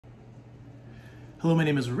Hello, my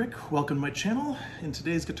name is Rick. Welcome to my channel. In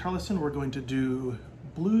today's guitar lesson, we're going to do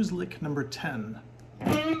blues lick number 10.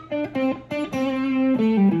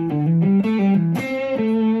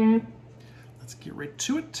 Let's get right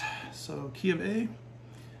to it. So key of A,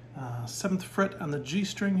 7th fret on the G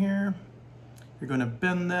string here. You're going to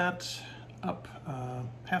bend that up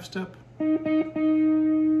half step. You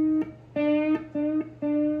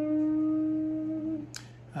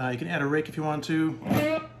can add a rake if you want to.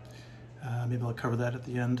 Maybe I'll cover that at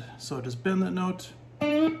the end. So just bend that note,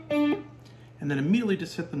 and then immediately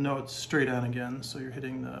just hit the note straight on again. So you're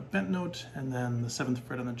hitting the bent note and then the 7th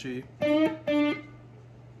fret on the G.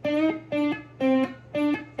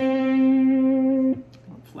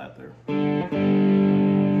 Flat there.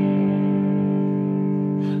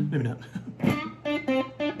 Maybe not.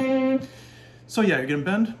 So yeah, you're gonna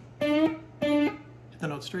bend, hit the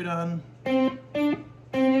note straight on,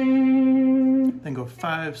 then go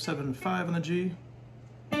 5, 7, 5 on the G.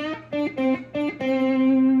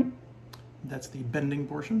 That's the bending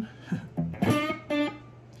portion.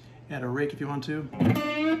 Add a rake if you want to.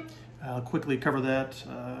 I'll quickly cover that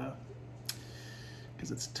because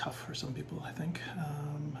it's tough for some people, I think.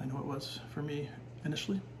 I know it was for me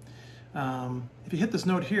initially. If you hit this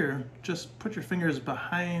note here, just put your fingers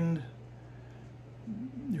behind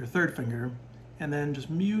your third finger, and then just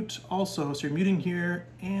mute also, so you're muting here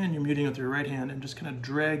and you're muting with your right hand, and just kind of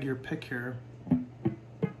drag your pick here.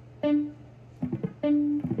 And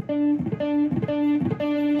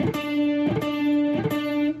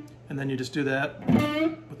then you just do that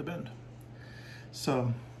with a bend.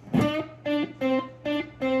 So,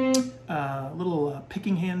 a little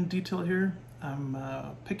picking hand detail here. I'm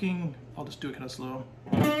picking, I'll just do it kind of slow.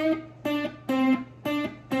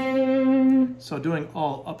 So doing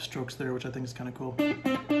all upstrokes there, which I think is kind of cool.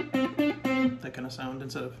 That kind of sound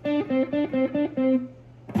instead of.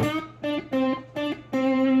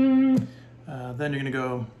 Then you're going to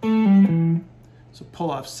go, so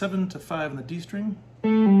pull off 7 to 5 on the D string,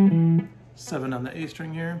 7 on the A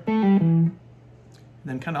string here, and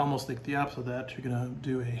then kind of almost like the opposite of that, you're going to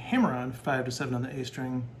do a hammer on 5 to 7 on the A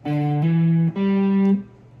string,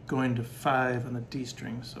 going to 5 on the D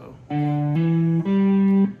string. So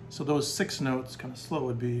those 6 notes, kind of slow,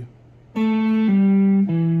 would be.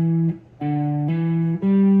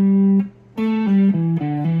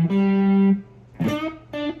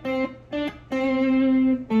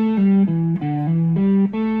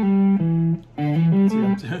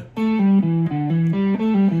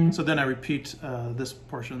 So then I repeat this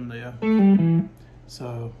portion,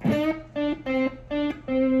 so.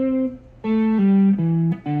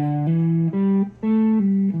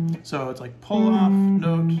 So it's like pull off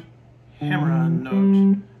note, hammer on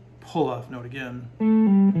note, pull off note again.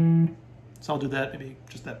 So I'll do that, maybe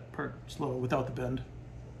just that part slow without the bend.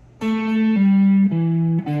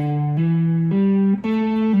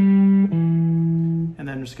 And then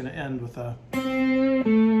I'm just going to end with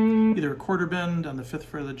either a quarter bend on the 5th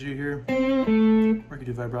fret of the G here, or I could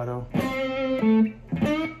do vibrato.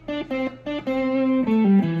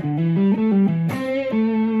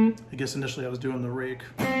 I guess initially I was doing the rake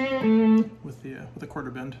with the quarter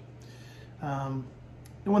bend. And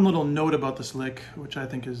one little note about this lick, which I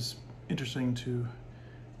think is interesting to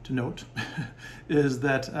note, is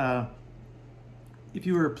that if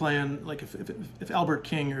you were playing, like if Albert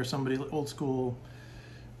King or somebody old school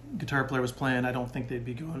guitar player was playing, I don't think they'd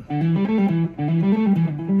be going.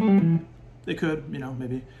 They could,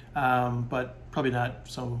 maybe, but probably not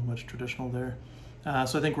so much traditional there.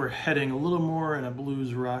 So I think we're heading a little more in a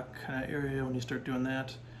blues rock kind of area when you start doing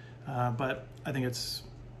that. But I think it's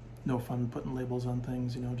no fun putting labels on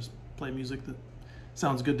things, just play music that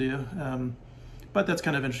sounds good to you. But that's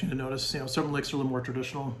kind of interesting to notice. Some licks are a little more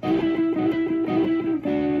traditional.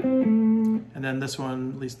 And then this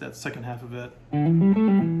one, at least that second half of it,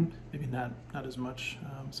 maybe not as much.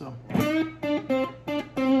 So I'll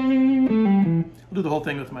do the whole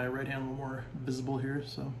thing with my right hand a little more visible here.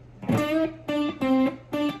 So.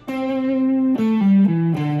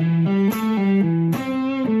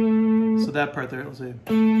 So that part there, let's see.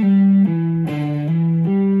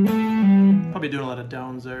 Probably doing a lot of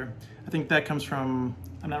downs there. I think that comes from,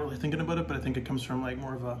 I'm not really thinking about it, but I think it comes from like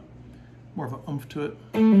more of a oomph to it.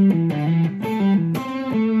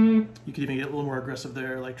 You could even get a little more aggressive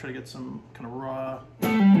there, like try to get some kind of raw,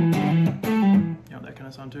 that kind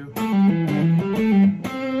of sound too.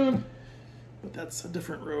 But that's a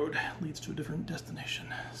different road, leads to a different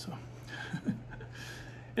destination. So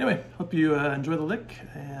anyway, hope you enjoy the lick,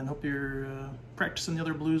 and hope you're practicing the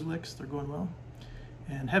other blues licks. They're going well.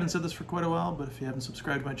 And haven't said this for quite a while, but if you haven't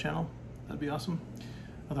subscribed to my channel, that'd be awesome.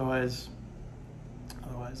 Otherwise,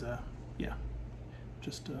 yeah.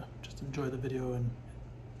 just enjoy the video, and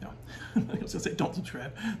I was gonna say don't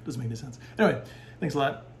subscribe. Doesn't make any sense. Anyway, thanks a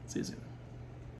lot. See you soon.